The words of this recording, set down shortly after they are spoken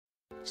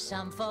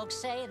Some folks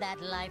say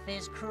that life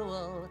is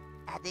cruel.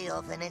 At the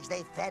orphanage,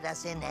 they fed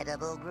us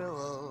inedible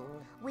gruel.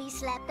 We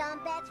slept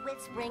on beds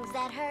with springs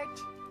that hurt.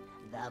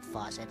 The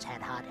faucets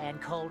had hot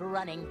and cold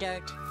running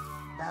dirt.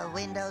 The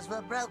windows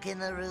were broken,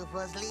 the roof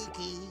was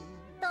leaky.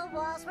 The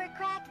walls were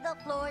cracked, the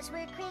floors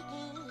were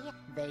creaky.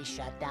 They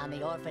shut down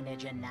the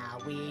orphanage and now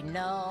we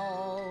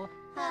know.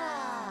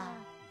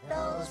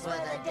 Those were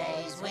the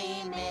days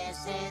we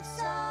miss it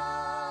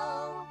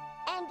so.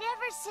 And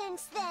ever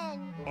since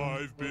then,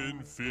 I've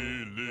been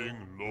feeling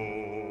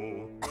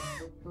low.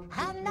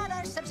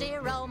 Another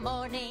sub-zero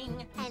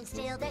morning, and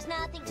still there's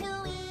nothing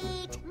to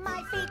eat.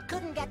 my feet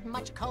couldn't get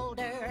much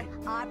colder.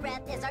 Our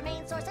breath is our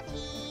main source of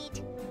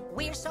heat.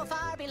 We're so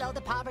far below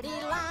the poverty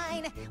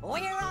line,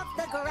 we're off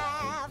the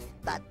graph.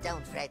 But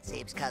don't fret,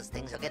 Zips, 'cause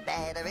things will get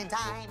better in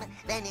time.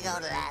 Then you're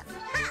gonna laugh.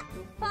 Ha!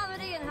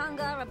 Poverty and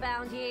hunger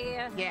abound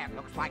here. Yeah,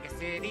 looks like a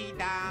city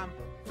dump.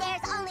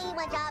 There's only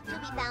one job to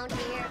be found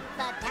here.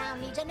 The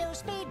town needs a new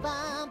speed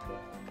bump.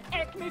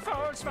 Acme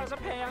Falls was a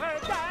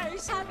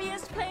paradise,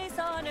 happiest place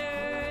on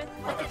earth.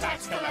 But the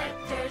tax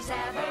collector's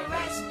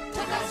avarice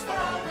took us for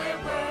all we're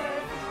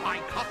worth. My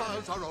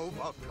coffers are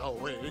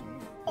overflowing.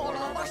 All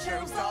of our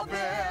shelves are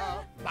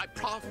bare. My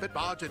profit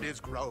margin is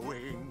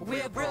growing.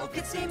 We're broke,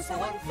 it seems so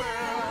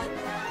unfair.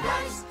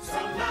 Life's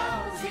so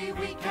lousy,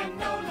 we can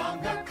no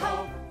longer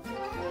cope.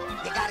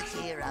 You gotta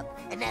cheer up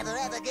and never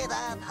ever give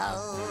up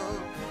hope.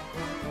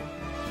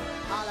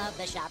 All of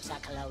the shops are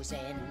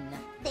closing.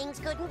 Things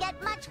couldn't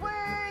get much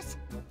worse.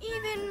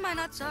 Even my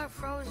nuts are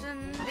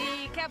frozen.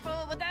 Be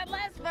careful with that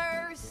last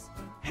verse.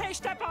 Hey,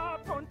 step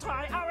up and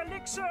try our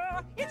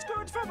elixir. It's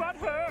good for what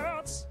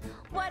hurts.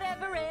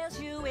 Whatever ails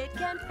you, it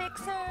can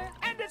fix her.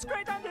 And it's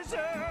great on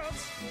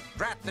desserts.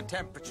 Drat, the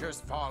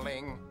temperature's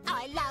falling.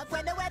 I love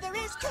when the weather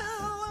is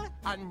cool.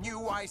 A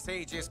new ice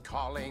age is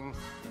calling.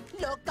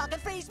 Look, I can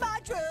freeze my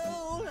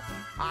drool.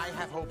 I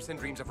have hopes and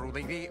dreams of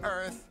ruling the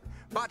earth,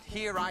 but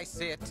here I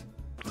sit,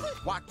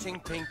 watching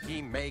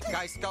Pinky make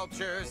ice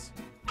sculptures.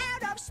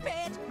 Out of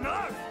spit.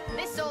 No!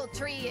 This old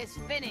tree is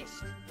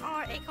finished.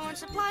 Our acorn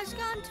supply's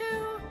gone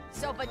too.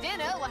 So for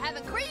dinner, we're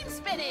having cream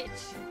spinach.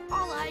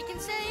 All I can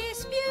say is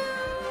spew.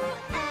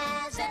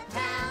 As a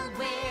town,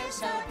 we're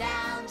so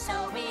down,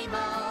 so we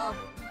mow.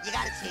 You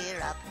gotta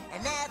cheer up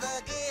and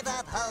never give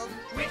up hope.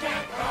 We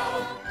can't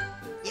go.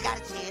 You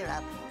gotta cheer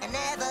up and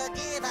never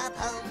give up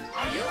hope.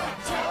 Are you a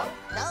joke?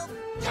 Nope.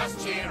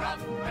 Just cheer up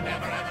and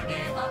never ever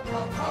give up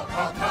hope, hope,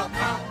 hope, hope.